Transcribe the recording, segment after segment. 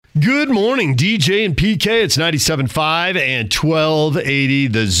Good morning, DJ and PK. It's 97.5 and 1280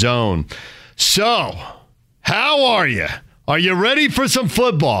 The Zone. So, how are you? Are you ready for some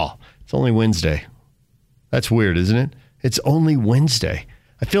football? It's only Wednesday. That's weird, isn't it? It's only Wednesday.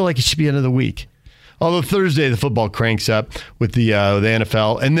 I feel like it should be another week. Although Thursday, the football cranks up with the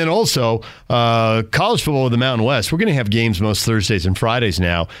NFL. And then also college football with the Mountain West. We're going to have games most Thursdays and Fridays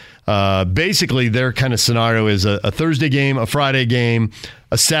now. Basically, their kind of scenario is a Thursday game, a Friday game,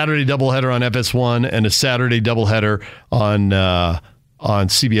 a Saturday doubleheader on FS1, and a Saturday doubleheader on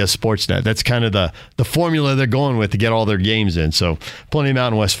CBS Sportsnet. That's kind of the formula they're going with to get all their games in. So plenty of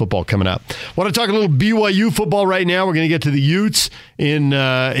Mountain West football coming up. Want to talk a little BYU football right now. We're going to get to the Utes in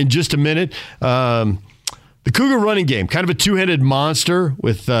just a minute. The Cougar running game, kind of a two-headed monster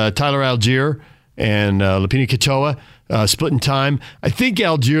with Tyler Algier and Lupini Katoa splitting time. I think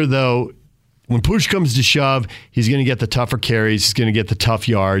Algier, though, when push comes to shove, he's going to get the tougher carries. He's going to get the tough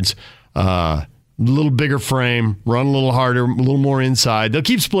yards. A little bigger frame, run a little harder, a little more inside. They'll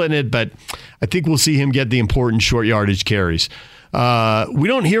keep splitting it, but I think we'll see him get the important short yardage carries. We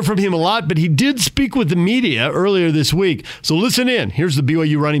don't hear from him a lot, but he did speak with the media earlier this week. So listen in. Here's the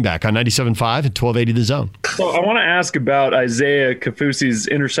BYU running back on 97.5 and 1280 The Zone. So I want to ask about Isaiah Kafusi's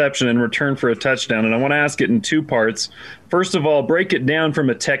interception in return for a touchdown, and I want to ask it in two parts. First of all, break it down from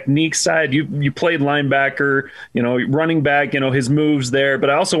a technique side. You played linebacker, running back, his moves there. But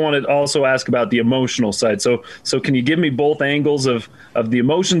I also want to ask about the emotional side. So can you give me both angles of the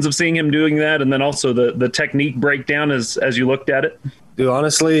emotions of seeing him doing that, and then also the technique breakdown as you looked at it? Dude,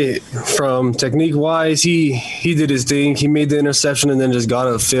 honestly, from technique-wise, he did his thing. He made the interception and then just got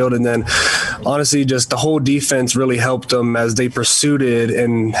on the field. And then, honestly, just the whole defense really helped them as they pursued it.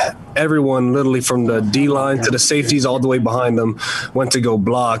 And everyone, literally from the D-line to the safeties all the way behind them, went to go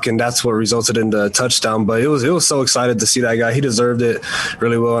block. And that's what resulted in the touchdown. But it was so excited to see that guy. He deserved it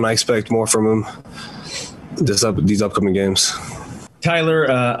really well, and I expect more from him these upcoming games. Tyler,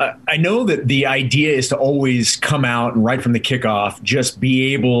 I know that the idea is to always come out and right from the kickoff, just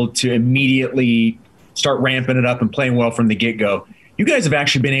be able to immediately start ramping it up and playing well from the get-go. You guys have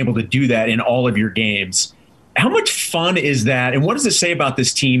actually been able to do that in all of your games. How much fun is that? And what does it say about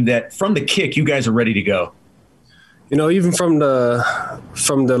this team that from the kick, you guys are ready to go? Even from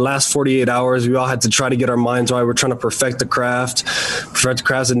the last 48 hours, we all had to try to get our minds right. We're trying to perfect the craft,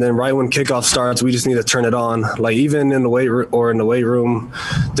 and then right when kickoff starts, we just need to turn it on. Like even in the weight room,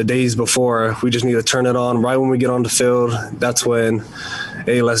 the days before, we just need to turn it on. Right when we get on the field, that's when,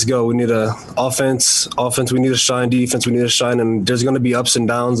 hey, let's go. We need a offense. We need to shine. Defense, we need to shine. And there's going to be ups and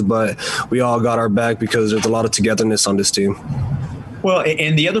downs, but we all got our back because there's a lot of togetherness on this team. Well,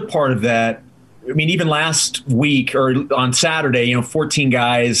 and the other part of that, even last week or on Saturday, 14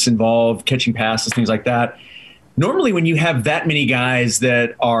 guys involved, catching passes, things like that. Normally when you have that many guys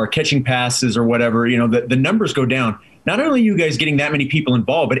that are catching passes or whatever, the numbers go down. Not only are you guys getting that many people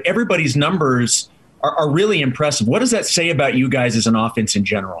involved, but everybody's numbers are really impressive. What does that say about you guys as an offense in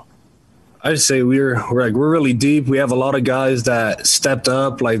general? I'd say we're really deep. We have a lot of guys that stepped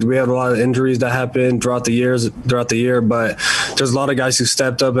up. Like we had a lot of injuries that happened throughout the year, but there's a lot of guys who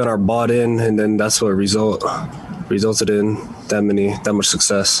stepped up and are bought in, and then that's what resulted in that much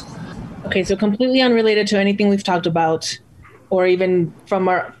success. Okay, so completely unrelated to anything we've talked about, or even from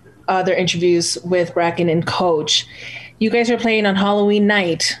our other interviews with Bracken and Coach. You guys are playing on Halloween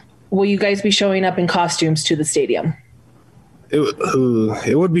night. Will you guys be showing up in costumes to the stadium?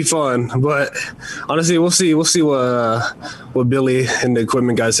 It would be fun, but honestly, we'll see what Billy and the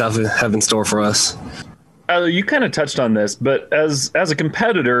equipment guys have in store for us. You kind of touched on this, but as a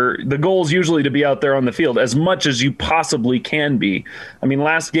competitor, the goal is usually to be out there on the field as much as you possibly can be.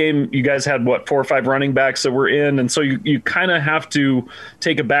 Last game, you guys had, 4 or 5 running backs that were in, and so you kind of have to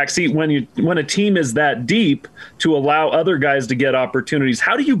take a back seat when a team is that deep to allow other guys to get opportunities.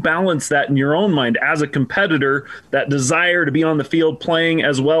 How do you balance that in your own mind as a competitor, that desire to be on the field playing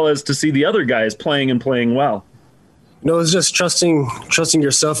as well as to see the other guys playing and playing well? It's just trusting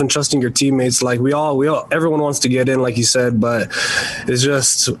yourself and trusting your teammates. Like we all, everyone wants to get in, like you said, but it's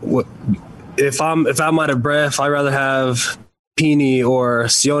just if I'm out of breath, I'd rather have Pini or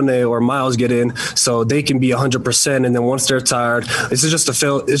Sione or Miles get in so they can be 100%. And then once they're tired, it's just a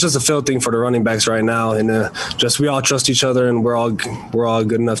field thing for the running backs right now. And we all trust each other, and we're all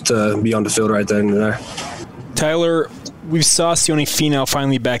good enough to be on the field right then and there. Tyler, we saw Sione Finau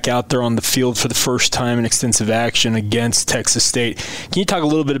finally back out there on the field for the first time in extensive action against Texas State. Can you talk a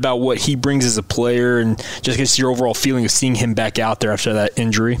little bit about what he brings as a player and just your overall feeling of seeing him back out there after that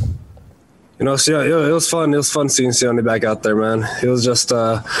injury? It was fun. It was fun seeing Sione back out there, man. It was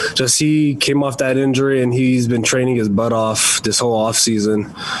just he came off that injury, and he's been training his butt off this whole off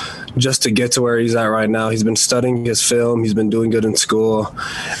season just to get to where he's at right now. He's been studying his film. He's been doing good in school,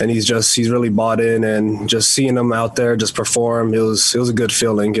 and he's really bought in. And just seeing him out there just perform, it was a good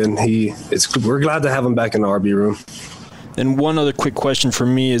feeling. And we're glad to have him back in the RB room. And one other quick question for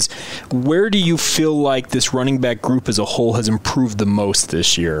me is, where do you feel like this running back group as a whole has improved the most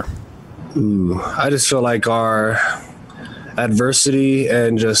this year? I just feel like our adversity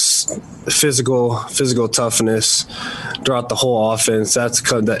and just physical toughness throughout the whole offense. I'll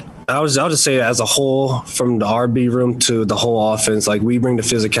just say as a whole, from the RB room to the whole offense, like we bring the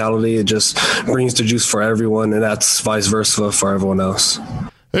physicality, it just brings the juice for everyone, and that's vice versa for everyone else.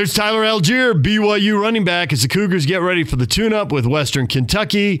 There's Tyler Algier, BYU running back, as the Cougars get ready for the tune-up with Western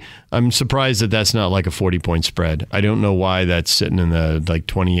Kentucky. I'm surprised that that's not like a 40-point spread. I don't know why that's sitting in the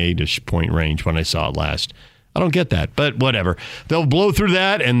 28-ish point range when I saw it last. I don't get that, but whatever. They'll blow through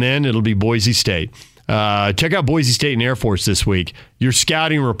that, and then it'll be Boise State. Check out Boise State and Air Force this week. Your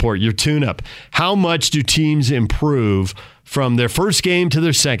scouting report, your tune-up. How much do teams improve from their first game to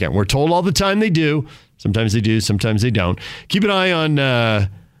their second? We're told all the time they do. Sometimes they do, sometimes they don't. Keep an eye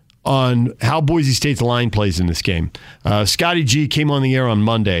on how Boise State's line plays in this game. Scotty G came on the air on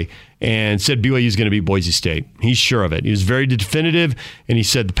Monday and said BYU is going to beat Boise State. He's sure of it. He was very definitive, and he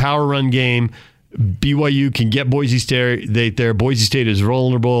said the power run game, BYU can get Boise State there. Boise State is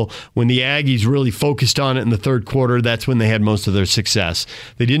vulnerable. When the Aggies really focused on it in the third quarter, that's when they had most of their success.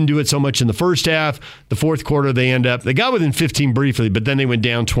 They didn't do it so much in the first half. The fourth quarter, they got within 15 briefly, but then they went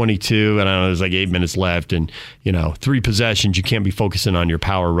down 22, and I don't know, there's like 8 minutes left, and 3 possessions. You can't be focusing on your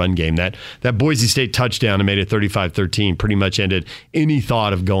power run game. That Boise State touchdown and made it 35-13 pretty much ended any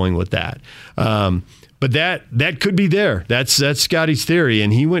thought of going with that. But that could be there. That's Scotty's theory,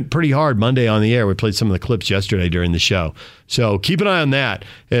 and he went pretty hard Monday on the air. We played some of the clips yesterday during the show. So keep an eye on that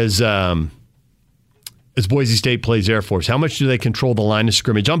as Boise State plays Air Force. How much do they control the line of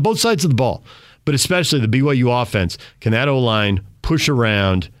scrimmage on both sides of the ball, but especially the BYU offense? Can that O-line push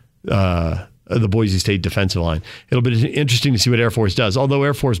around the Boise State defensive line? It'll be interesting to see what Air Force does, although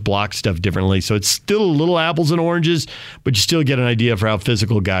Air Force blocks stuff differently. So it's still a little apples and oranges, but you still get an idea for how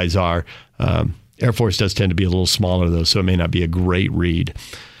physical guys are. Air Force does tend to be a little smaller, though, so it may not be a great read.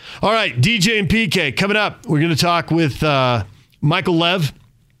 All right, DJ and PK, coming up, we're going to talk with Michael Lev.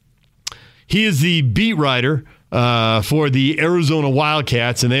 He is the beat writer for the Arizona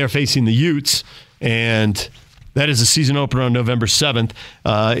Wildcats, and they are facing the Utes, and that is a season opener on November 7th.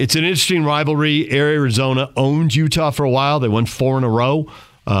 It's an interesting rivalry. Arizona owned Utah for a while. They won 4 in a row.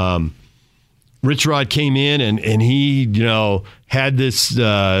 Rich Rod came in, and he, had this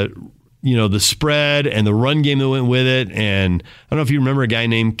the spread and the run game that went with it. And I don't know if you remember a guy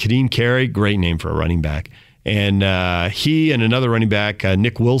named Kadeem Carey, great name for a running back. And he and another running back,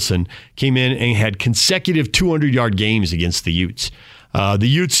 Nick Wilson, came in and had consecutive 200-yard games against the Utes. The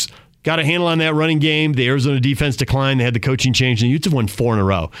Utes got a handle on that running game. The Arizona defense declined. They had the coaching change, and the Utes have won 4 in a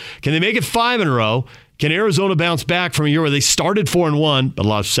row. Can they make it 5 in a row? Can Arizona bounce back from a year where they started 4-1, but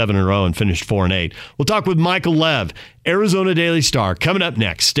lost 7 in a row and finished 4-8? We'll talk with Michael Lev, Arizona Daily Star, coming up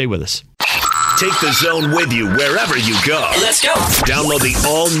next. Stay with us. Take the Zone with you wherever you go. Let's go. Download the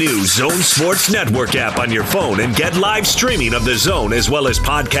all-new Zone Sports Network app on your phone and get live streaming of the Zone as well as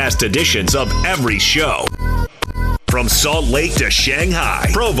podcast editions of every show. From Salt Lake to Shanghai,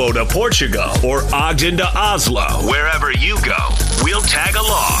 Provo to Portugal, or Ogden to Oslo, wherever you go, we'll tag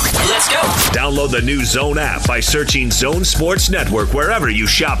along. Let's go. Download the new Zone app by searching Zone Sports Network wherever you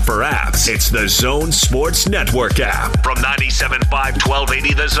shop for apps. It's the Zone Sports Network app from 97.5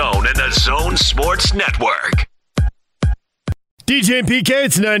 1280 The Zone and the Zone Sports Network. DJ and PK,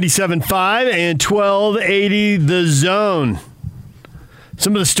 it's 97.5 and 1280 The Zone.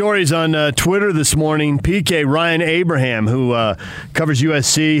 Some of the stories on Twitter this morning. PK, Ryan Abraham, who covers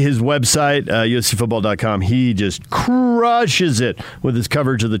USC, his website, USCfootball.com, he just crushes it with his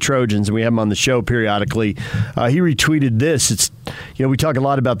coverage of the Trojans, and we have him on the show periodically. He retweeted this. We talk a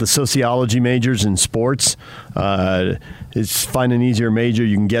lot about the sociology majors in sports. It's find an easier major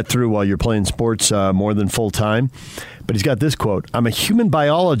you can get through while you're playing sports more than full-time. But he's got this quote: "I'm a human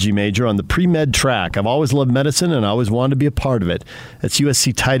biology major on the pre-med track. I've always loved medicine and I always wanted to be a part of it." That's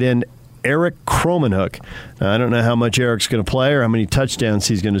USC tight end Eric Kromenhoek. Now, I don't know how much Eric's going to play or how many touchdowns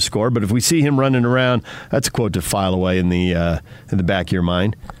he's going to score, but if we see him running around, that's a quote to file away in the back of your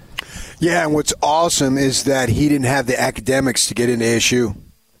mind. Yeah, and what's awesome is that he didn't have the academics to get into ASU.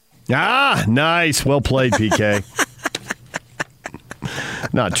 Ah, nice. Well played, PK.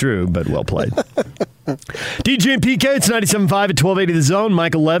 Not true, but well played. DJ and PK, it's 97.5 at 1280 The Zone.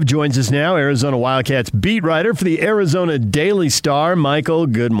 Michael Lev joins us now, Arizona Wildcats beat writer for the Arizona Daily Star. Michael,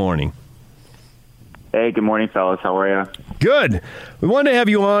 good morning. Hey, good morning, fellas. How are you? Good. We wanted to have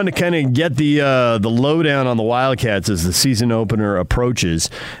you on to kind of get the lowdown on the Wildcats as the season opener approaches.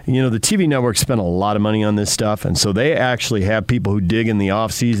 You know, the TV network spent a lot of money on this stuff, and so they actually have people who dig in the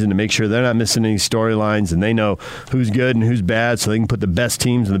offseason to make sure they're not missing any storylines, and they know who's good and who's bad so they can put the best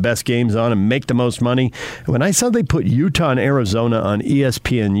teams and the best games on and make the most money. And when I saw they put Utah and Arizona on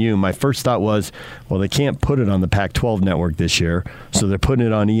ESPNU, my first thought was, well, they can't put it on the Pac-12 network this year, so they're putting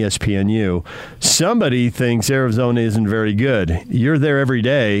it on ESPNU. Somebody thinks Arizona isn't very good. You're there every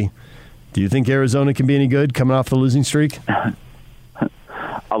day. Do you think Arizona can be any good coming off the losing streak?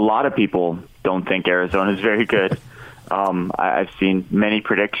 A lot of people don't think Arizona is very good. I've seen many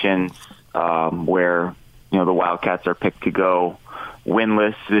predictions where the Wildcats are picked to go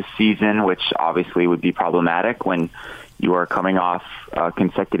winless this season, which obviously would be problematic when you are coming off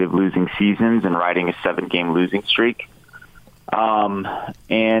consecutive losing seasons and riding a 7-game losing streak.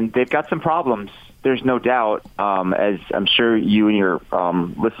 And they've got some problems. There's no doubt. As I'm sure you and your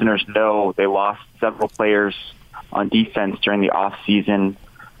listeners know, they lost several players on defense during the offseason,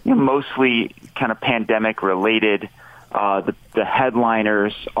 mostly kind of pandemic related. The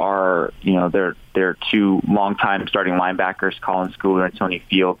headliners are, they're two longtime starting linebackers, Colin Schooler and Tony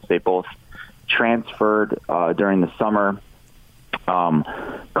Fields. They both transferred during the summer.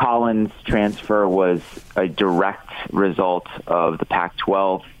 Colin's transfer was a direct result of the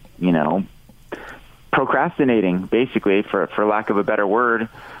Pac-12, procrastinating, basically, for lack of a better word.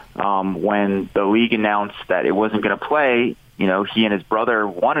 When the league announced that it wasn't going to play, he and his brother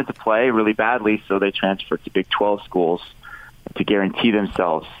wanted to play really badly, so they transferred to Big 12 schools to guarantee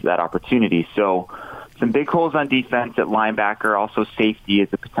themselves that opportunity. So some big holes on defense at linebacker. Also safety is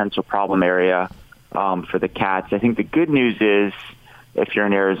a potential problem area for the Cats. I think the good news is, if you're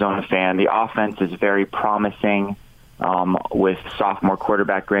an Arizona fan, the offense is very promising. With sophomore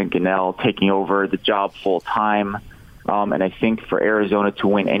quarterback Grant Gunnell taking over the job full-time. And I think for Arizona to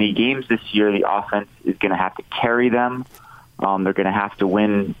win any games this year, the offense is going to have to carry them. They're going to have to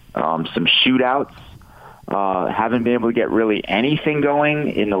win some shootouts. Haven't been able to get really anything going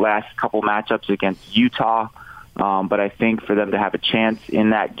in the last couple matchups against Utah. But I think for them to have a chance in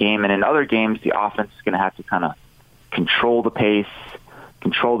that game and in other games, the offense is going to have to kind of control the pace,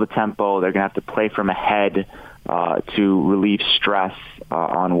 control the tempo. They're going to have to play from ahead to relieve stress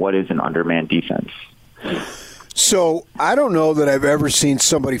on what is an undermanned defense. So I don't know that I've ever seen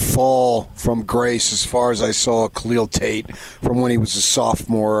somebody fall from grace as far as I saw Khalil Tate from when he was a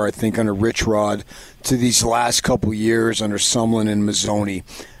sophomore, I think, under Rich Rod, to these last couple years under Sumlin and Mazzoni.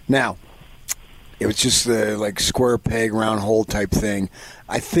 Now, it was just the square peg, round hole type thing.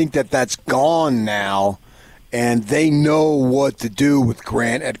 I think that's gone now, and they know what to do with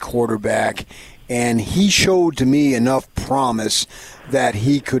Grant at quarterback. And he showed to me enough promise that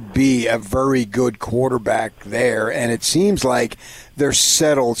he could be a very good quarterback there. And it seems like they're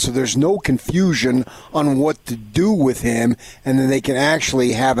settled, so there's no confusion on what to do with him. And then they can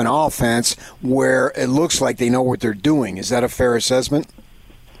actually have an offense where it looks like they know what they're doing. Is that a fair assessment?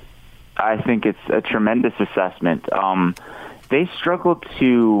 I think it's a tremendous assessment. They struggled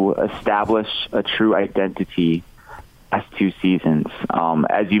to establish a true identity last 2 seasons.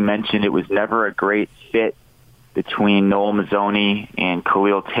 As you mentioned, it was never a great fit between Noel Mazzoni and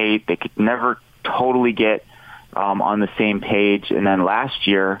Khalil Tate. They could never totally get on the same page. And then last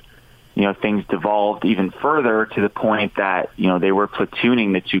year, things devolved even further to the point that, they were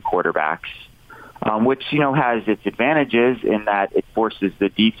platooning the two quarterbacks, which, has its advantages in that it forces the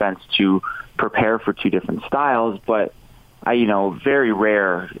defense to prepare for two different styles. But very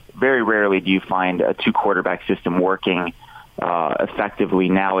rarely do you find a 2-quarterback system working effectively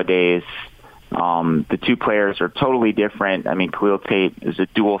nowadays. The two players are totally different. I mean, Khalil Tate is a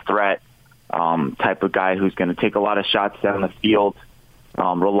dual threat type of guy who's going to take a lot of shots down the field,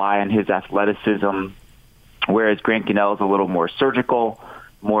 rely on his athleticism, whereas Grant Gunnell is a little more surgical,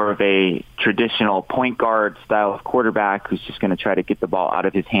 more of a traditional point guard style of quarterback who's just going to try to get the ball out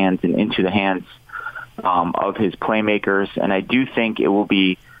of his hands and into the hands of his playmakers. And I do think it will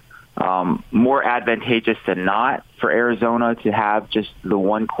be more advantageous than not for Arizona to have just the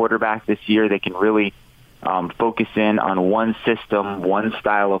one quarterback this year. They can really focus in on one system, one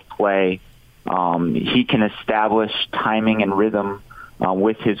style of play. He can establish timing and rhythm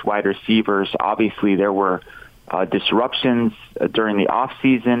with his wide receivers. Obviously, there were disruptions during the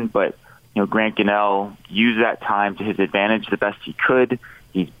offseason, but Grant Gunnell used that time to his advantage the best he could.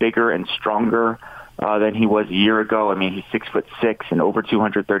 He's bigger and stronger than he was a year ago. I mean, he's 6'6" and over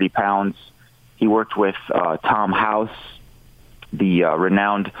 230 pounds. He worked with Tom House, the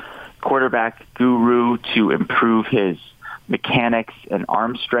renowned quarterback guru, to improve his mechanics and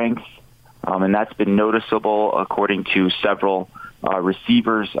arm strength. And that's been noticeable according to several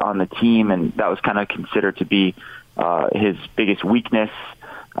receivers on the team. And that was kind of considered to be his biggest weakness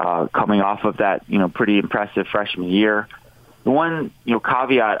coming off of that, pretty impressive freshman year. The one,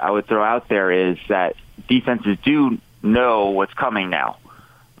 caveat I would throw out there is that defenses do know what's coming now.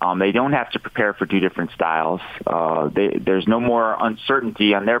 They don't have to prepare for two different styles. There's no more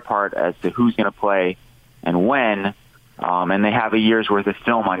uncertainty on their part as to who's going to play and when, and they have a year's worth of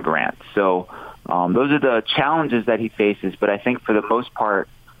film on Grant. So those are the challenges that he faces, but I think for the most part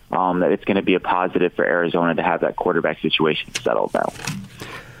that it's going to be a positive for Arizona to have that quarterback situation settled now.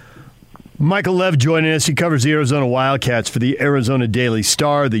 Michael Lev joining us. He covers the Arizona Wildcats for the Arizona Daily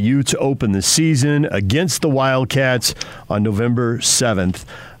Star. The Utes open the season against the Wildcats on November 7th.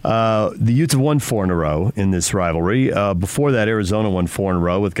 The Utes have won 4 in a row in this rivalry. Before that, Arizona won 4 in a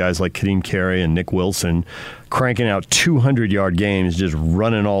row with guys like Kadeem Carey and Nick Wilson cranking out 200-yard games, just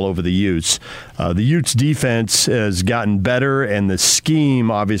running all over the Utes. The Utes' defense has gotten better, and the scheme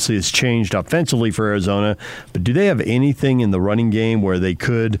obviously has changed offensively for Arizona. But do they have anything in the running game where they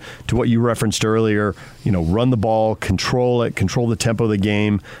could, to what you referenced earlier, run the ball, control it, control the tempo of the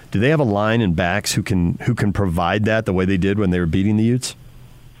game? Do they have a line and backs who can provide that the way they did when they were beating the Utes?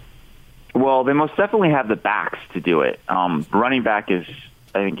 Well, they most definitely have the backs to do it. Running back is,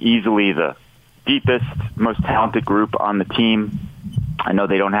 I think, easily the deepest, most talented group on the team. I know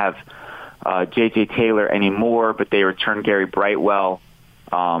they don't have J.J. Taylor anymore, but they returned Gary Brightwell,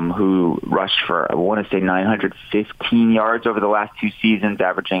 who rushed for, I want to say, 915 yards over the last 2 seasons,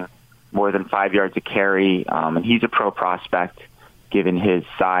 averaging more than 5 yards a carry. And he's a pro prospect, given his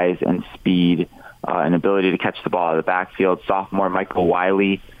size and speed and ability to catch the ball out of the backfield. Sophomore Michael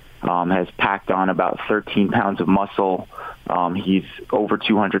Wiley has packed on about 13 pounds of muscle. He's over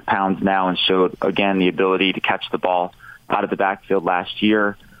 200 pounds now and showed, again, the ability to catch the ball out of the backfield last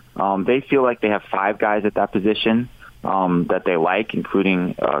year. They feel like they have 5 guys at that position that they like,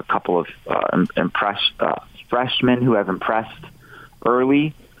 including a couple of freshmen who have impressed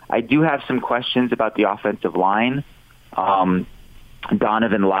early. I do have some questions about the offensive line.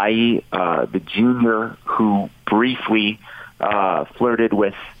 Donovan Lai, the junior who briefly flirted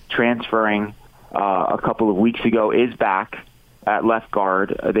with transferring a couple of weeks ago, is back at left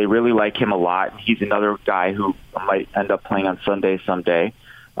guard. They really like him a lot. He's another guy who might end up playing on Sunday someday.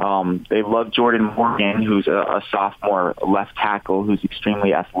 They love Jordan Morgan, who's a sophomore left tackle who's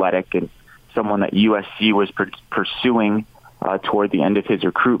extremely athletic and someone that USC was pursuing toward the end of his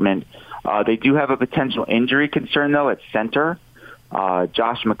recruitment. They do have a potential injury concern, though, at center.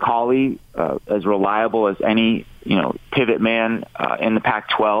 Josh McCauley, as reliable as any pivot man in the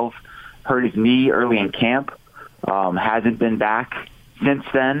Pac-12, hurt his knee early in camp, hasn't been back since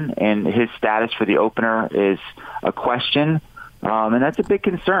then, and his status for the opener is a question. And that's a big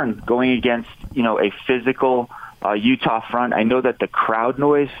concern going against, a physical Utah front. I know that the crowd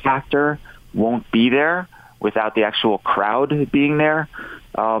noise factor won't be there without the actual crowd being there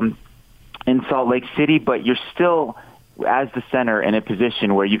in Salt Lake City, but you're still, as the center, in a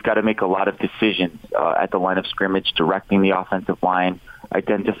position where you've got to make a lot of decisions at the line of scrimmage, directing the offensive line,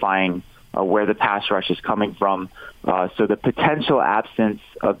 identifying where the pass rush is coming from. So the potential absence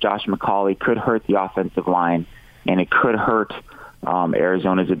of Josh McCauley could hurt the offensive line, and it could hurt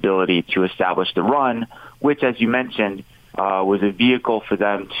Arizona's ability to establish the run, which, as you mentioned, was a vehicle for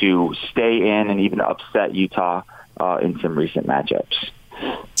them to stay in and even upset Utah in some recent matchups.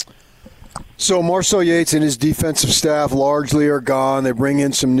 So Marcel Yates and his defensive staff largely are gone. They bring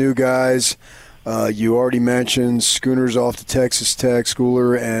in some new guys. You already mentioned Schooners off to Texas Tech,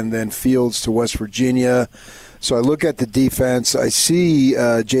 Schooler, and then Fields to West Virginia. So I look at the defense. I see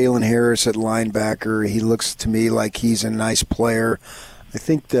Jalen Harris at linebacker. He looks to me like he's a nice player. I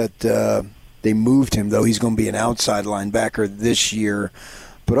think that they moved him, though. He's going to be an outside linebacker this year.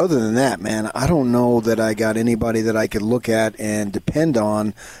 But other than that, man, I don't know that I got anybody that I could look at and depend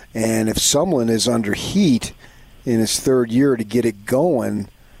on. And if someone is under heat in his 3rd year to get it going,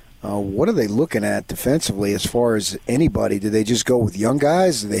 what are they looking at defensively as far as anybody? Do they just go with young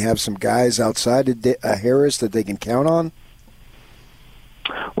guys? Do they have some guys outside of Harris that they can count on?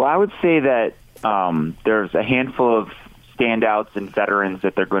 Well, I would say that there's a handful of standouts and veterans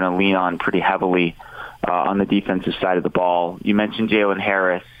that they're going to lean on pretty heavily on the defensive side of the ball. You mentioned Jalen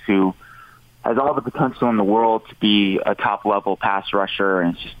Harris, who has all the potential in the world to be a top-level pass rusher,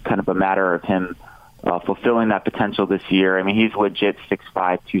 and it's just kind of a matter of him fulfilling that potential this year. I mean, he's legit 6'5",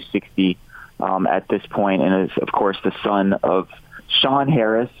 260 at this point, and is, of course, the son of Sean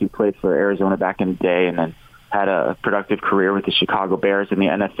Harris, who played for Arizona back in the day and then had a productive career with the Chicago Bears in the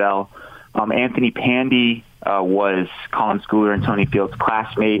NFL. Anthony Pandy was Colin Schooler and Tony Fields'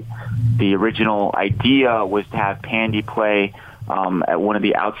 classmate. The original idea was to have Pandy play at one of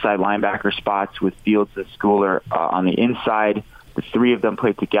the outside linebacker spots with Fields and Schooler on the inside. The three of them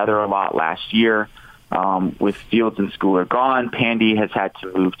played together a lot last year. With Fields and Schooler gone, Pandy has had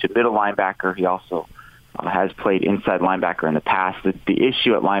to move to middle linebacker. He also has played inside linebacker in the past. The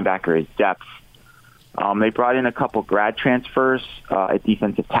issue at linebacker is depth. They brought in a couple grad transfers at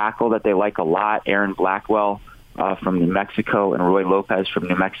defensive tackle that they like a lot. Aaron Blackwell from New Mexico and Roy Lopez from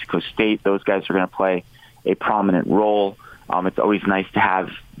New Mexico State. Those guys are going to play a prominent role. It's always nice to have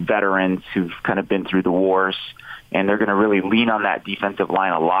veterans who've kind of been through the wars, and they're going to really lean on that defensive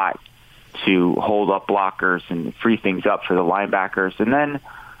line a lot to hold up blockers and free things up for the linebackers. And then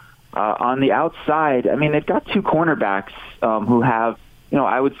on the outside, I mean, they've got two cornerbacks who have,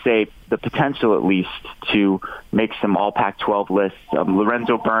 I would say the potential at least to make some all Pac-12 lists.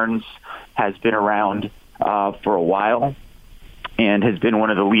 Lorenzo Burns has been around for a while and has been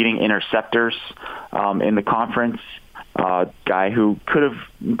one of the leading interceptors in the conference. Guy who could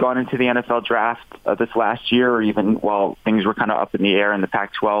have gone into the NFL draft this last year or even while things were kind of up in the air in the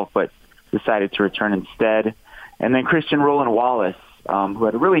Pac-12, but decided to return instead. And then Christian Roland Wallace, who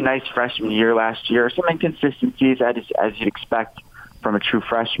had a really nice freshman year last year. Some inconsistencies as you'd expect from a true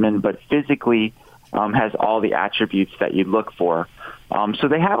freshman, but physically has all the attributes that you'd look for. So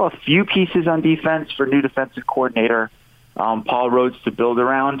they have a few pieces on defense for new defensive coordinator Paul Rhodes to build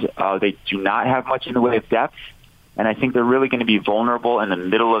around. They do not have much in the way of depth, and I think they're really going to be vulnerable in the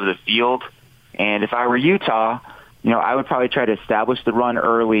middle of the field. And if I were Utah, I would probably try to establish the run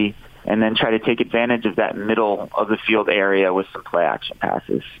early and then try to take advantage of that middle of the field area with some play action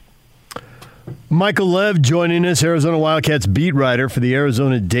passes. Michael Lev joining us, Arizona Wildcats beat writer for the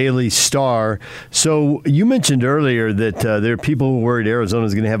Arizona Daily Star. So you mentioned earlier that there are people who are worried Arizona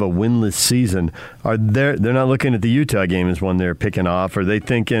is going to have a winless season. They're not looking at the Utah game as one they're picking off. Are they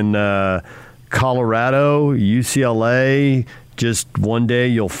thinking Colorado, UCLA, just one day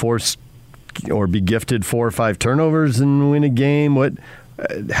you'll force or be gifted 4 or 5 turnovers and win a game?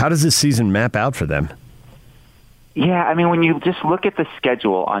 How does this season map out for them? Yeah, I mean, when you just look at the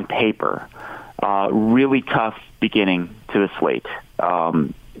schedule on paper, really tough beginning to the slate.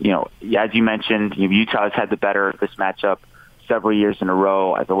 As you mentioned, Utah has had the better of this matchup several years in a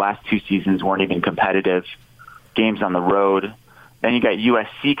row. The last 2 seasons weren't even competitive. Games on the road. Then you got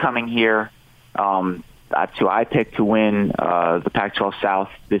USC coming here. That's who I picked to win the Pac-12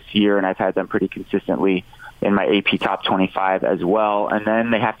 South this year, and I've had them pretty consistently in my AP Top 25 as well. And then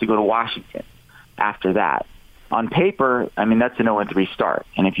they have to go to Washington after that. On paper, I mean, that's an 0-3 start.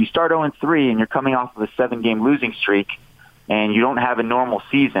 And if you start 0-3 and you're coming off of a 7-game losing streak and you don't have a normal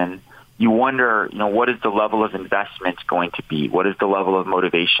season, you wonder, what is the level of investment going to be? What is the level of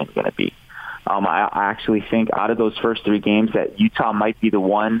motivation going to be? I actually think out of those first 3 games that Utah might be the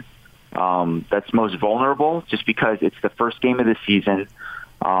one that's most vulnerable just because it's the first game of the season.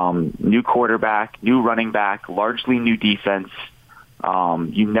 New quarterback, new running back, largely new defense.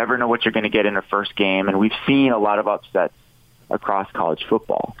 You never know what you're going to get in the first game, and we've seen a lot of upsets across college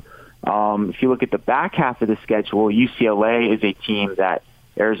football. If you look at the back half of the schedule, UCLA is a team that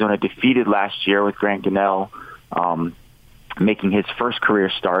Arizona defeated last year with Grant Gunnell making his first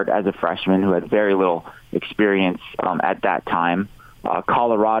career start as a freshman who had very little experience at that time.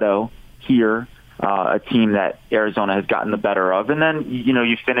 Colorado here, a team that Arizona has gotten the better of. And then,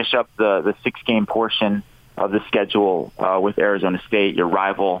 you finish up the 6-game portion of the schedule with Arizona State, your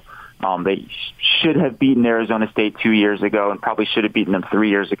rival. They should have beaten Arizona State 2 years ago and probably should have beaten them 3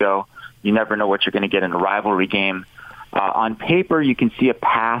 years ago. You never know what you're going to get in a rivalry game. On paper, you can see a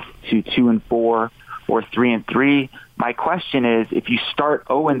path to 2-4 or 3-3. My question is, if you start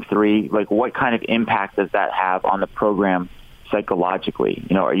 0-3, what kind of impact does that have on the program psychologically?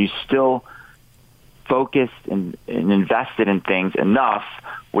 Are you still focused and invested in things enough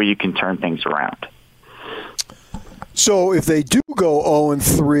where you can turn things around? So if they do go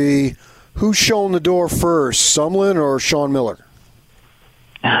 0-3, who's showing the door first, Sumlin or Sean Miller?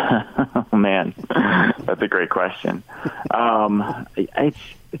 Oh, man, that's a great question. It's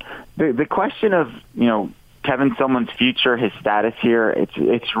the question of, Kevin Sumlin's future, his status here,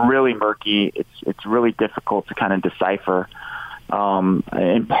 it's really murky. It's really difficult to kind of decipher,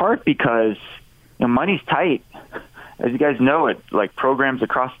 in part because money's tight. As you guys know, programs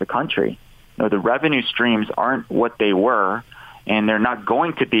across the country, the revenue streams aren't what they were, and they're not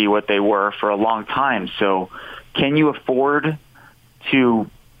going to be what they were for a long time. So can you afford to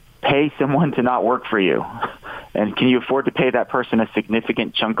pay someone to not work for you? And can you afford to pay that person a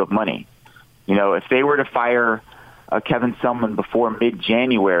significant chunk of money? You know, if they were to fire Kevin Sumlin before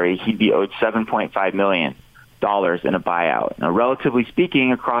mid-January, he'd be owed $7.5 million in a buyout. Now, relatively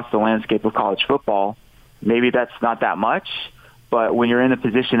speaking, across the landscape of college football, maybe that's not that much, but when you're in the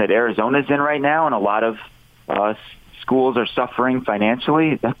position that Arizona's in right now and a lot of schools are suffering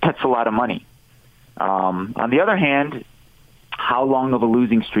financially, that's a lot of money. On the other hand, how long of a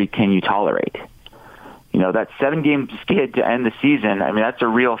losing streak can you tolerate? You know, that 7-game skid to end the season, I mean, that's a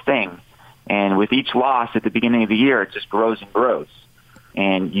real thing. And with each loss at the beginning of the year, it just grows and grows.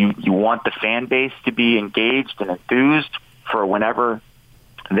 And you want the fan base to be engaged and enthused for whenever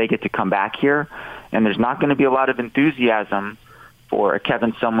they get to come back here. And there's not going to be a lot of enthusiasm for a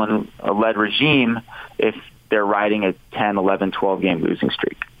Kevin Sumlin-led regime if they're riding a 10, 11, 12-game losing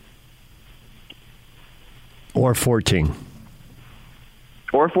streak. Or 14.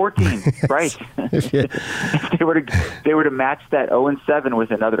 Or 14, right. If they were to match that 0-7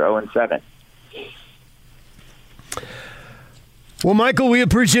 with another 0-7. Well, Michael, we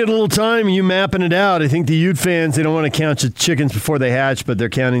appreciate a little time you mapping it out. I think the Ute fans, they don't want to count the chickens before they hatch, but they're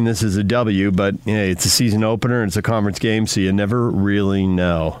counting this as a W. But hey, it's a season opener and it's a conference game, so you never really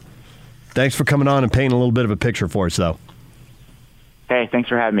know. Thanks for coming on and painting a little bit of a picture for us, though. Hey, thanks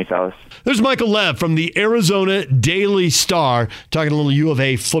for having me, fellas. There's Michael Lev from the Arizona Daily Star talking a little U of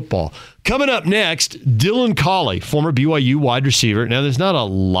A football. Coming up next, Dylan Collie, former BYU wide receiver. Now, there's not a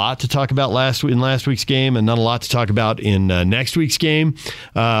lot to talk about in last week's game and not a lot to talk about in next week's game,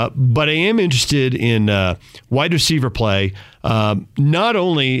 but I am interested in wide receiver play, not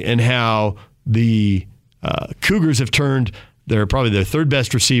only in how the Cougars have turned probably their third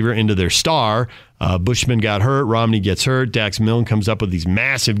best receiver into their star. Bushman got hurt. Romney gets hurt. Dax Milne comes up with these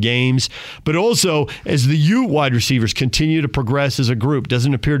massive games. But also, as the Ute wide receivers continue to progress as a group,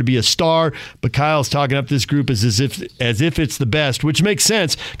 doesn't appear to be a star, but Kyle's talking up this group as if it's the best, which makes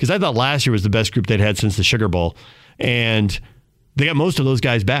sense because I thought last year was the best group they'd had since the Sugar Bowl. And they got most of those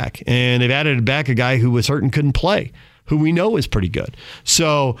guys back. And they've added back a guy who was hurt and couldn't play, who we know is pretty good.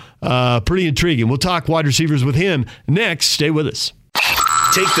 So, pretty intriguing. We'll talk wide receivers with him next. Stay with us.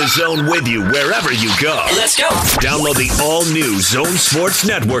 Take the Zone with you wherever you go. Let's go. Download the all-new Zone Sports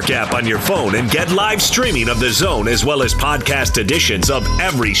Network app on your phone and get live streaming of the Zone as well as podcast editions of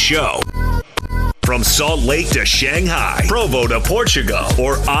every show. From Salt Lake to Shanghai, Provo to Portugal,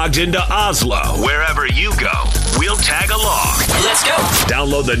 or Ogden to Oslo, wherever you go, we'll tag along. Let's go.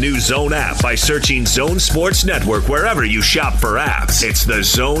 Download the new Zone app by searching Zone Sports Network wherever you shop for apps. It's the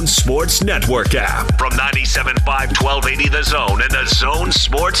Zone Sports Network app from 97.5 1280 The Zone and the Zone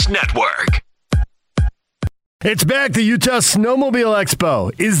Sports Network. It's back. The Utah Snowmobile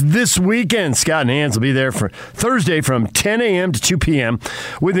Expo is this weekend. Scott and Hans will be there for Thursday from 10 a.m. to 2 p.m.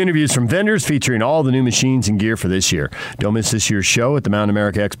 with interviews from vendors featuring all the new machines and gear for this year. Don't miss this year's show at the Mountain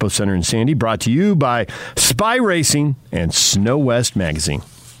America Expo Center in Sandy, brought to you by Spy Racing and Snow West Magazine.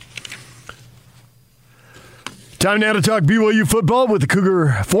 Time now to talk BYU football with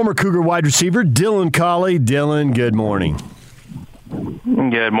the former Cougar wide receiver, Dylan Collie. Dylan, good morning.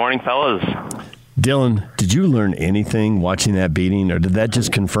 Good morning, fellas. Dylan, did you learn anything watching that beating, or did that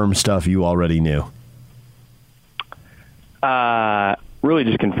just confirm stuff you already knew? Really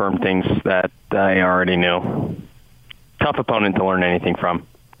just confirmed things that I already knew. Tough opponent to learn anything from.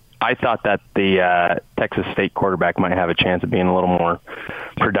 I thought that the Texas State quarterback might have a chance of being a little more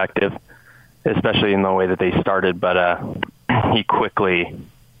productive, especially in the way that they started, but he quickly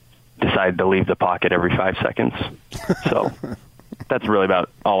decided to leave the pocket every 5 seconds. So that's really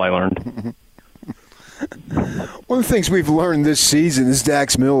about all I learned. One of the things we've learned this season is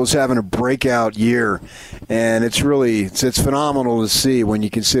Dax Milne is having a breakout year, and it's phenomenal to see when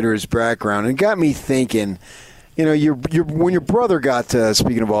you consider his background. And it got me thinking, you know, when your brother got to,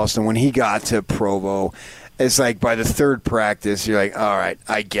 speaking of Austin, when he got to Provo, it's like by the third practice, you're like, all right,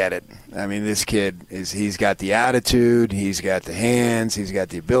 I get it. I mean, this kid, he's got the attitude, he's got the hands, he's got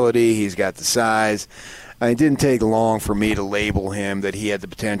the ability, he's got the size. It didn't take long for me to label him that he had the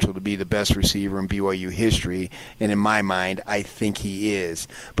potential to be the best receiver in BYU history, and in my mind, I think he is.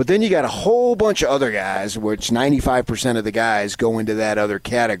 But then you got a whole bunch of other guys, which 95% of the guys go into that other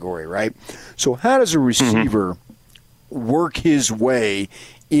category, right? So how does a receiver work his way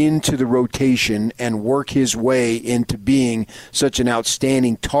into the rotation and work his way into being such an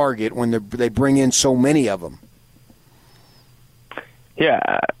outstanding target when they bring in so many of them?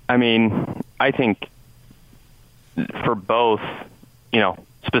 Yeah, I mean, I think for both, you know,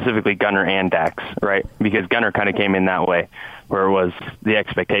 specifically Gunnar and Dax, right? Because Gunnar kind of came in that way, where it was the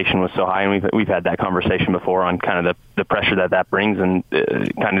expectation was so high, and we've had that conversation before on kind of the pressure that brings and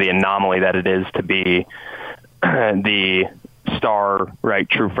kind of the anomaly that it is to be the star, right,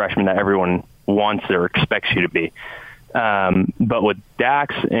 true freshman that everyone wants or expects you to be. But with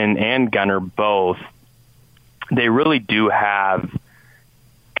Dax and Gunner both, they really do have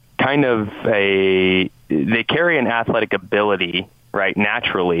kind of they carry an athletic ability, right,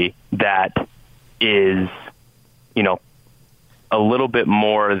 naturally, that is, a little bit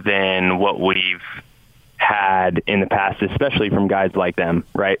more than what we've had in the past, especially from guys like them,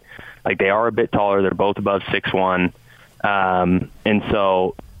 right? Like, they are a bit taller. They're both above 6'1". And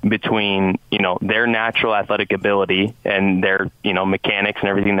so between, their natural athletic ability and their, mechanics and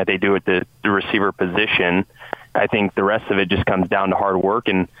everything that they do at the receiver position, I think the rest of it just comes down to hard work.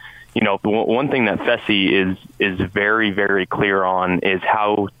 And, one thing that Fesi is very, very clear on is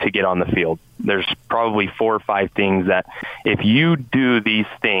how to get on the field. There's probably 4 or 5 things that if you do these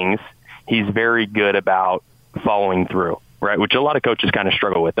things, he's very good about following through, right? Which a lot of coaches kind of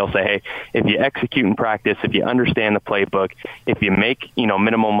struggle with. They'll say, hey, if you execute in practice, if you understand the playbook, if you make,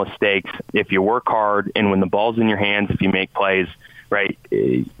 minimal mistakes, if you work hard, and when the ball's in your hands, if you make plays, right,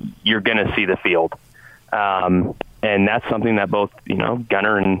 you're going to see the field. And that's something that both,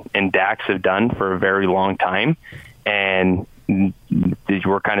 Gunner and Dax have done for a very long time. And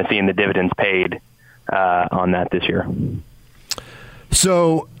we're kind of seeing the dividends paid on that this year.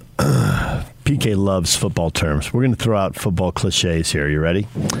 So PK loves football terms. We're going to throw out football cliches here. You ready?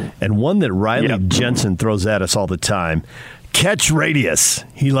 And one that Riley Jensen throws at us all the time, catch radius.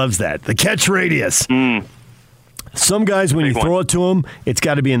 He loves that. The catch radius. Some guys, when you throw it to them, it's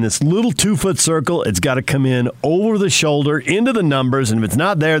got to be in this little 2-foot circle. It's got to come in over the shoulder into the numbers, and if it's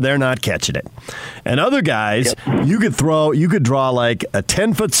not there, they're not catching it. And other guys, you could draw like a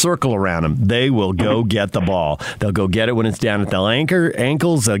 10-foot circle around them. They will go get the ball. They'll go get it when it's down at the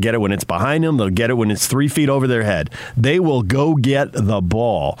ankles. They'll get it when it's behind them. They'll get it when it's 3 feet over their head. They will go get the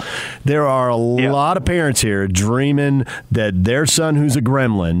ball. There are a lot of parents here dreaming that their son, who's a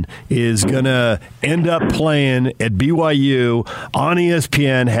gremlin, is going to end up playing at BYU on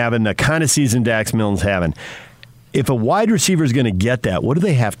ESPN, having the kind of season Dax Milne's having. If a wide receiver is going to get that, what do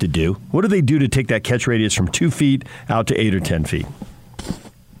they have to do? What do they do to take that catch radius from 2 feet out to 8 or 10 feet?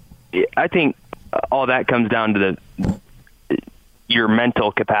 I think all that comes down to your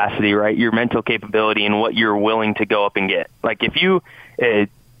mental capacity, right? Your mental capability and what you're willing to go up and get. Like, if you those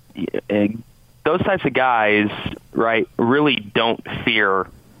types of guys, right, really don't fear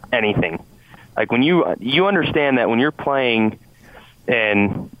anything. Like, when you understand that when you're playing,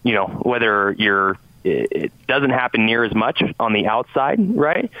 and whether it doesn't happen near as much on the outside,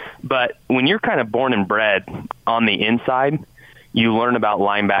 right? But when you're kind of born and bred on the inside, you learn about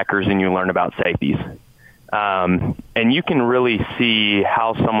linebackers and you learn about safeties, and you can really see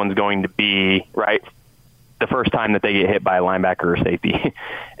how someone's going to be, right, the first time that they get hit by a linebacker or safety,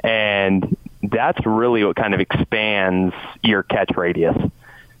 and that's really what kind of expands your catch radius.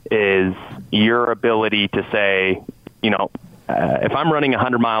 Is your ability to say, if I'm running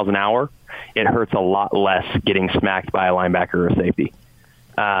 100 miles an hour, it hurts a lot less getting smacked by a linebacker or a safety.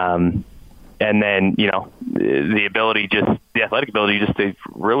 And then, the athletic ability just to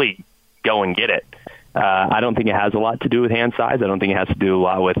really go and get it. I don't think it has a lot to do with hand size. I don't think it has to do a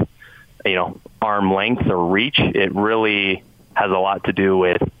lot with, arm length or reach. It really has a lot to do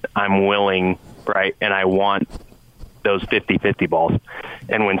with I'm willing, right, and I want those 50-50 balls.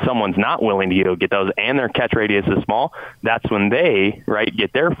 And when someone's not willing to get those and their catch radius is small, that's when they, right,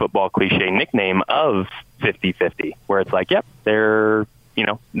 get their football cliche nickname of 50-50, where it's like, yep, they're,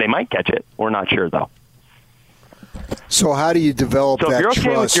 they might catch it. We're not sure, though. So how do you develop that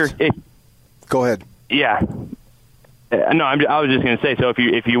trust? Go ahead. Yeah. No, I was just going to say, so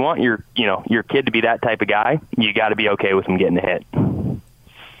if you want your kid to be that type of guy, you got to be okay with him getting a hit.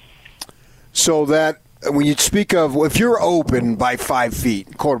 So that, when you speak of, if you're open by 5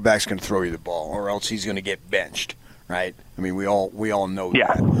 feet, quarterback's going to throw you the ball, or else he's going to get benched, right? I mean, we all know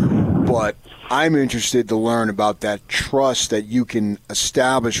that. But I'm interested to learn about that trust that you can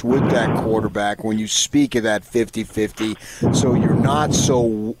establish with that quarterback when you speak of that 50-50, so you're not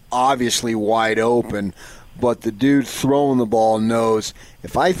so obviously wide open, but the dude throwing the ball knows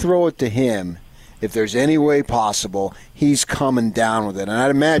if I throw it to him, if there's any way possible, he's coming down with it. And I'd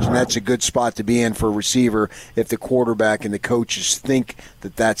imagine that's a good spot to be in for a receiver if the quarterback and the coaches think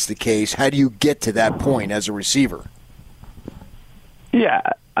that that's the case. How do you get to that point as a receiver? Yeah,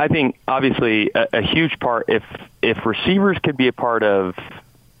 I think obviously a huge part, if receivers could be a part of,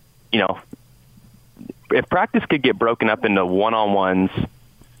 if practice could get broken up into one-on-ones,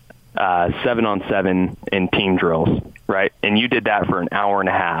 7-on-7, and team drills, right? And you did that for an hour and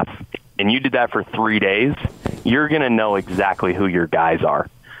a half, and you did that for 3 days, you're going to know exactly who your guys are.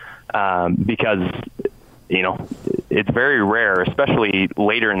 Because it's very rare, especially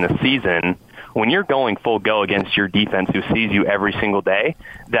later in the season, when you're going full go against your defense who sees you every single day,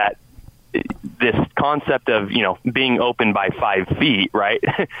 that this concept of, being open by 5 feet, right,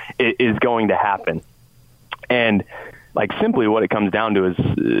 is going to happen. And simply what it comes down to is,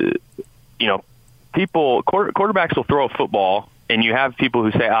 quarterbacks will throw a football and you have people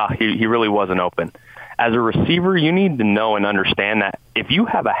who say, he really wasn't open. As a receiver, you need to know and understand that if you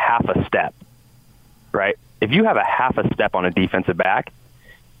have a half a step, right, if you have a half a step on a defensive back,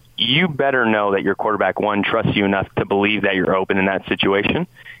 you better know that your quarterback, one, trusts you enough to believe that you're open in that situation.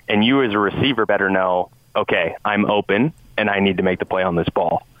 And you as a receiver better know, okay, I'm open and I need to make the play on this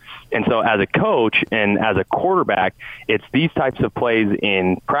ball. And so as a coach and as a quarterback, it's these types of plays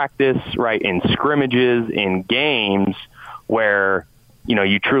in practice, right, in scrimmages, in games where,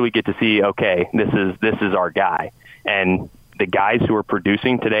 you truly get to see, okay, this is our guy. And the guys who are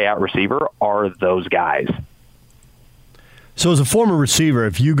producing today at receiver are those guys. So as a former receiver,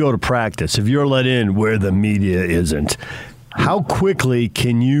 if you go to practice, if you're let in where the media isn't, how quickly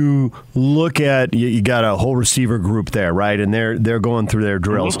can you look at, you got a whole receiver group there, right? And they're going through their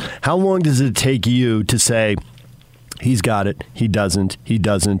drills. Mm-hmm. How long does it take you to say, he's got it, he doesn't, he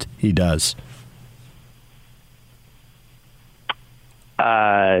doesn't, he does?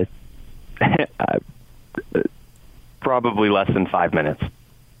 Probably less than 5 minutes.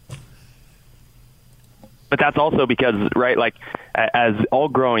 But that's also because, right, as all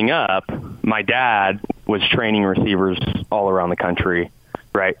growing up, my dad was training receivers all around the country,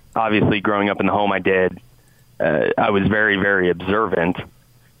 right? Obviously, growing up in the home I did, I was very, very observant.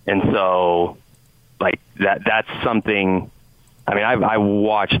 And so, that's something, I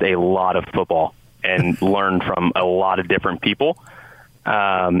watched a lot of football and learned from a lot of different people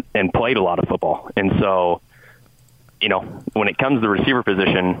and played a lot of football. And so, when it comes to the receiver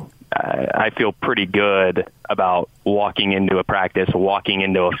position, I feel pretty good about walking into a practice, walking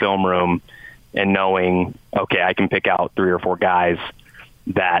into a film room, and knowing, okay, I can pick out 3 or 4 guys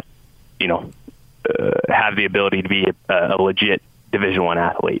that, have the ability to be a legit Division I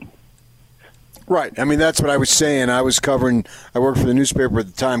athlete. Right. That's what I was saying. I worked for the newspaper at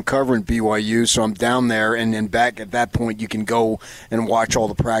the time covering BYU, so I'm down there, and then back at that point you can go and watch all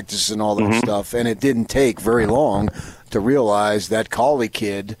the practices and all that mm-hmm. stuff. And it didn't take very long to realize that Collie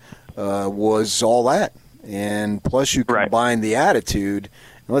kid was all that. And plus you combine the attitude,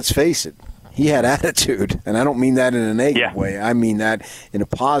 and let's face it, he had attitude, and I don't mean that in a negative way. I mean that in a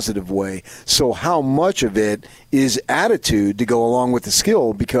positive way. So how much of it is attitude to go along with the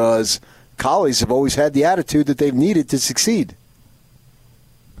skill? Because Collies have always had the attitude that they've needed to succeed.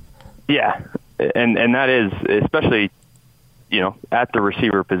 Yeah, and that is, especially, at the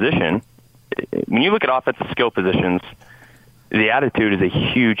receiver position, when you look at offensive skill positions, the attitude is a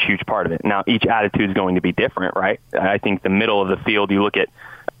huge, huge part of it. Now, each attitude is going to be different, right? I think the middle of the field, you look at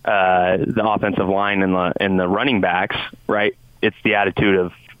the offensive line and the running backs, right? It's the attitude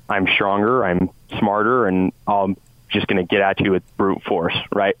of, I'm stronger, I'm smarter, and I'm just going to get at you with brute force,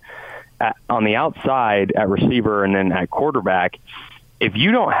 right? On the outside, at receiver and then at quarterback, if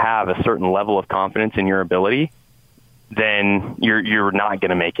you don't have a certain level of confidence in your ability, then you're not going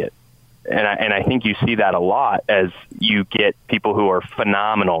to make it. And I think you see that a lot as you get people who are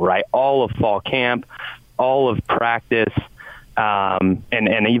phenomenal, right? All of fall camp, all of practice, and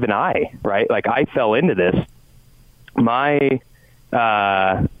even I, right? I fell into this.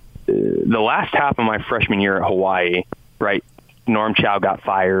 The last half of my freshman year at Hawaii, right? Norm Chow got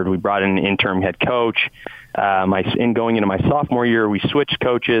fired. We brought in an interim head coach. Going into my sophomore year, we switched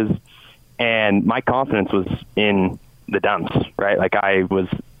coaches, and my confidence was in the dumps, right? I was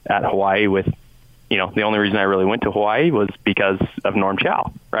at Hawaii with, the only reason I really went to Hawaii was because of Norm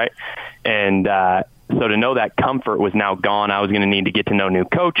Chow, right? And so to know that comfort was now gone, I was going to need to get to know new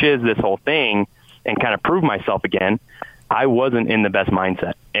coaches, this whole thing, and kind of prove myself again. I wasn't in the best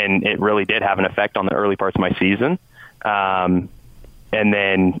mindset, and it really did have an effect on the early parts of my season. And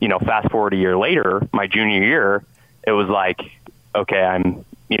then, fast forward a year later, my junior year, it was okay, I'm,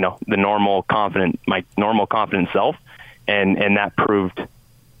 my normal confident self. And that proved,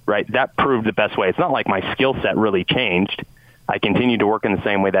 right. That proved the best way. It's not like my skill set really changed. I continued to work in the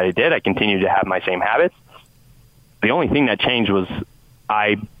same way that I did. I continued to have my same habits. The only thing that changed was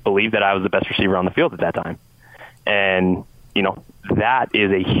I believed that I was the best receiver on the field at that time. And, that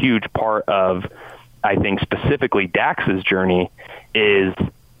is a huge part of, I think, specifically Dax's journey is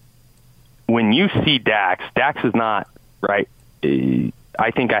when you see Dax is not, right,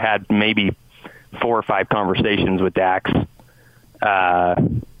 I think I had maybe 4 or 5 conversations with Dax in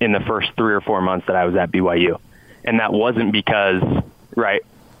the first 3 or 4 months that I was at BYU. And that wasn't because, right,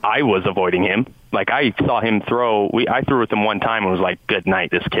 I was avoiding him. Like, I saw him throw. I threw with him one time and was like, good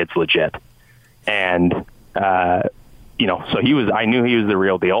night, this kid's legit. And, so I knew he was the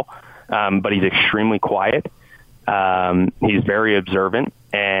real deal, but he's extremely quiet. He's very observant,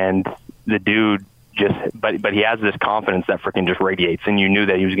 and the dude but he has this confidence that freaking just radiates, and you knew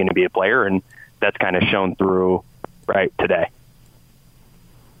that he was going to be a player, and that's kind of shown through right today.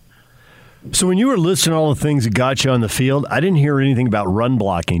 So when you were listing all the things that got you on the field, I didn't hear anything about run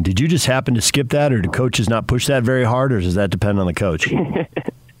blocking. Did you just happen to skip that, or do coaches not push that very hard, or does that depend on the coach?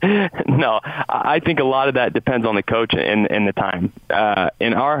 No, I think a lot of that depends on the coach and the time.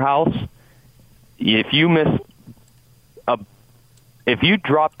 In our house, if you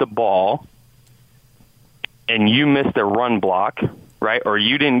drop the ball and you missed a run block, right, or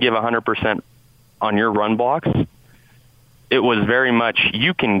you didn't give 100% on your run blocks, it was very much,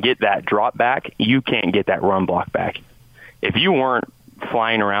 you can get that drop back, you can't get that run block back. If you weren't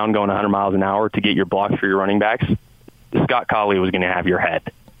flying around going 100 miles an hour to get your blocks for your running backs, Scott Colley was going to have your head.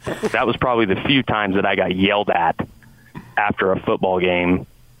 That was probably the few times that I got yelled at after a football game.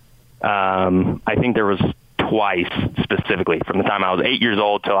 I think there was twice specifically from the time I was 8 years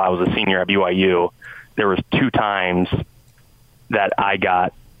old till I was a senior at BYU. There was 2 times that I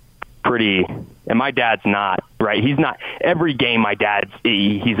got pretty, and my dad's not, right? He's not, every game my dad's,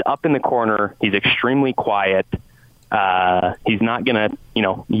 he's up in the corner. He's extremely quiet. He's not going to,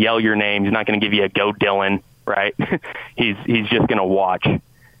 yell your name. He's not going to give you a go Dylan, right? He's just going to watch.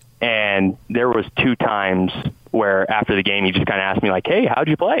 And there was 2 times where after the game, he just kind of asked me like, hey, how'd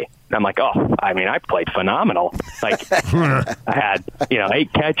you play? And I'm like, I played phenomenal. Like I had,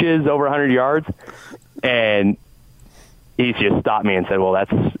 8 catches, over 100 yards. And he just stopped me and said, well,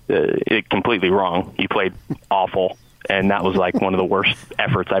 that's completely wrong. You played awful. And that was like one of the worst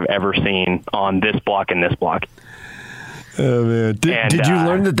efforts I've ever seen on this block and this block. Oh, man. Did you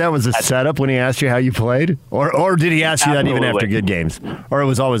learn that was a setup when he asked you how you played? Or did he ask you that even after good games? Or it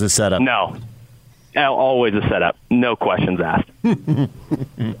was always a setup? No. Always a setup. No questions asked.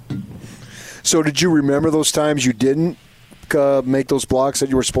 So did you remember those times you didn't make those blocks that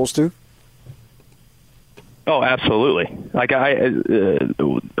you were supposed to? Oh, absolutely. Like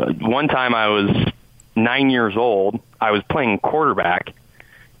one time I was 9 years old. I was playing quarterback,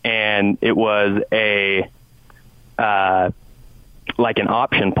 and it was like an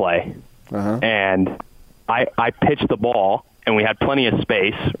option play. Uh-huh. And I pitched the ball, and we had plenty of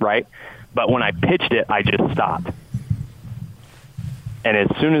space, right? But when I pitched it, I just stopped. And as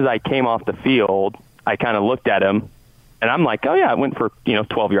soon as I came off the field, I kind of looked at him, and I'm like, oh, yeah, I went for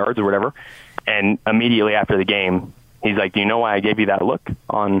 12 yards or whatever. And immediately after the game, he's like, do you know why I gave you that look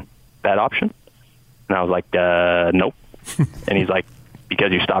on that option? And I was like, nope. And he's like,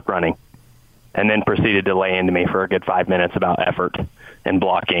 because you stopped running. And then proceeded to lay into me for a good 5 minutes about effort and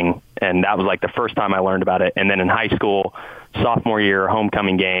blocking. And that was like the first time I learned about it. And then in high school, sophomore year,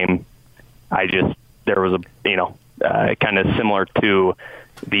 homecoming game, there was a, kind of similar to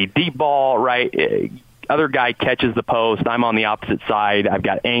the deep ball, right? Other guy catches the post. I'm on the opposite side. I've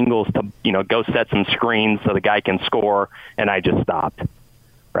got angles to, go set some screens so the guy can score. And I just stopped,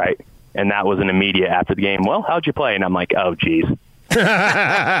 right? And that was an immediate after the game. Well, how'd you play? And I'm like, oh, geez. He's going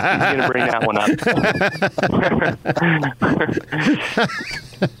to bring that one up.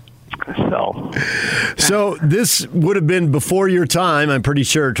 So this would have been before your time, I'm pretty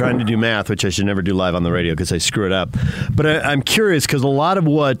sure, trying to do math, which I should never do live on the radio because I screw it up. But I'm curious because a lot of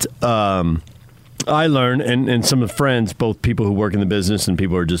what I learned, and some of the friends, both people who work in the business and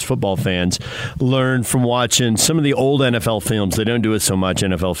people who are just football fans, learned from watching some of the old NFL films. They don't do it so much.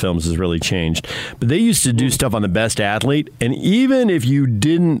 NFL films has really changed. But they used to do stuff on the best athlete, and even if you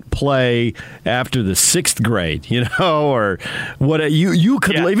didn't play after the 6th grade, or what, you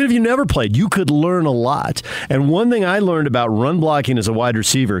could, even if you never played, you could learn a lot. And one thing I learned about run blocking as a wide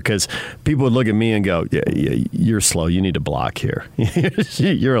receiver, because people would look at me and go, yeah, you're slow. You need to block here.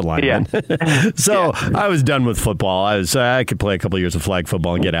 You're a lineman. Yeah. So I was done with football. I could play a couple of years of flag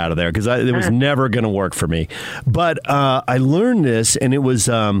football and get out of there because it was never going to work for me. But I learned this, and it was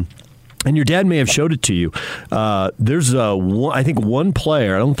and your dad may have showed it to you. There's I think one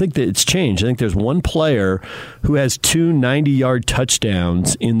player. I don't think that it's changed. I think there's one player who has 2 90-yard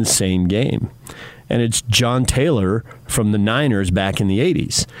touchdowns in the same game. And it's John Taylor from the Niners back in the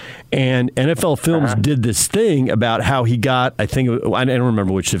 80s. And NFL Films did this thing about how he got, I don't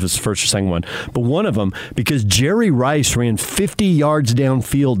remember which, if it was the first or second one, but one of them, because Jerry Rice ran 50 yards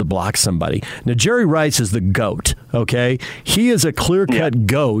downfield to block somebody. Now, Jerry Rice is the GOAT, okay? He is a clear-cut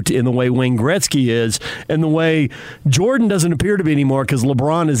GOAT in the way Wayne Gretzky is, and the way Jordan doesn't appear to be anymore because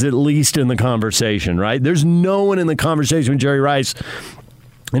LeBron is at least in the conversation, right? There's no one in the conversation with Jerry Rice.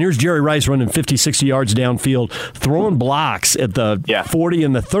 And here's Jerry Rice running 50, 60 yards downfield, throwing blocks at the 40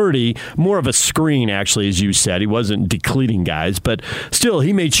 and the 30, more of a screen, actually, as you said. He wasn't decleating guys, but still,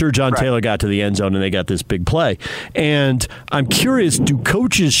 he made sure John Taylor got to the end zone and they got this big play. And I'm curious, do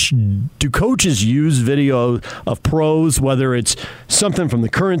coaches use video of pros, whether it's something from the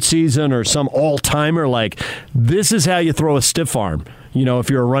current season or some all-timer, like this is how you throw a stiff arm? If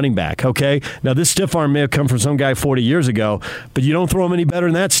you're a running back, okay? Now, this stiff arm may have come from some guy 40 years ago, but you don't throw him any better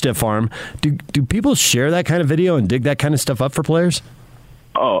than that stiff arm. Do people share that kind of video and dig that kind of stuff up for players?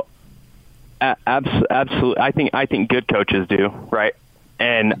 Oh, absolutely. I think good coaches do, right?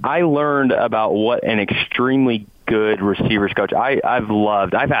 And I learned about what an extremely good receivers coach. I've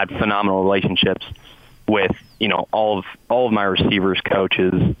had phenomenal relationships with, all of my receivers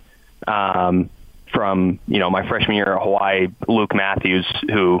coaches, from, my freshman year at Hawaii, Luke Matthews,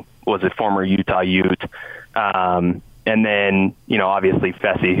 who was a former Utah Ute. And then, obviously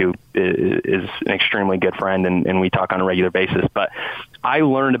Fessy, who is an extremely good friend, and we talk on a regular basis. But I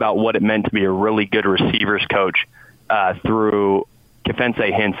learned about what it meant to be a really good receivers coach through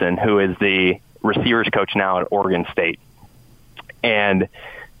Kefense Hinson, who is the receivers coach now at Oregon State. And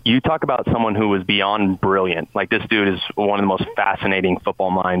you talk about someone who was beyond brilliant. Like, this dude is one of the most fascinating football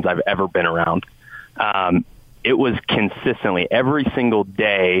minds I've ever been around. It was consistently every single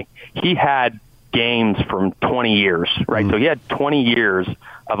day. He had games from 20 years, right? So he had 20 years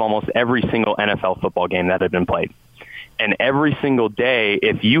of almost every single NFL football game that had been played. And every single day,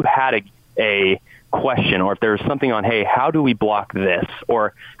 if you had a question, or if there was something on, hey, how do we block this?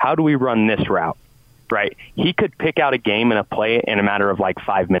 Or how do we run this route? Right? He could pick out a game and a play in a matter of like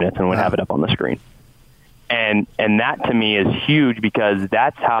 5 minutes and would have it up on the screen. And that to me is huge, because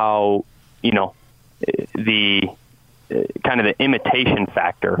that's how, the kind of the imitation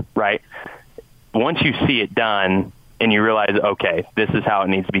factor, right? Once you see it done and you realize, okay, this is how it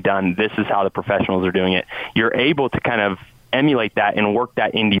needs to be done, this is how the professionals are doing it, you're able to kind of emulate that and work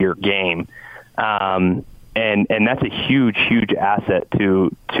that into your game. And that's a huge, huge asset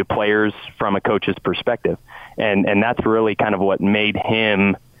to players from a coach's perspective. And that's really kind of what made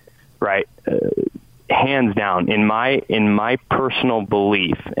him, right, hands down, in my personal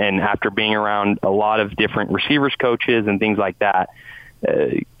belief, and after being around a lot of different receivers coaches and things like that,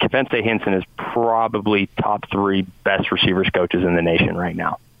 Kefense Hinson is probably top 3 best receivers coaches in the nation right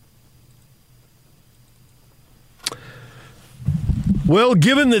now. Well,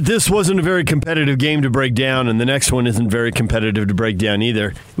 given that this wasn't a very competitive game to break down, and the next one isn't very competitive to break down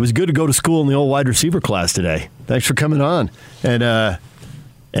either, it was good to go to school in the old wide receiver class today. Thanks for coming on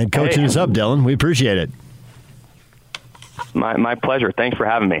and coaching us up, Dylan. We appreciate it. My pleasure. Thanks for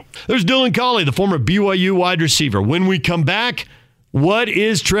having me. There's Dylan Collie, the former BYU wide receiver. When we come back, what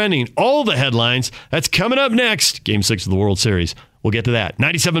is trending? All the headlines. That's coming up next. Game 6 of the World Series. We'll get to that.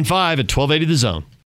 97.5 at 1280 The Zone.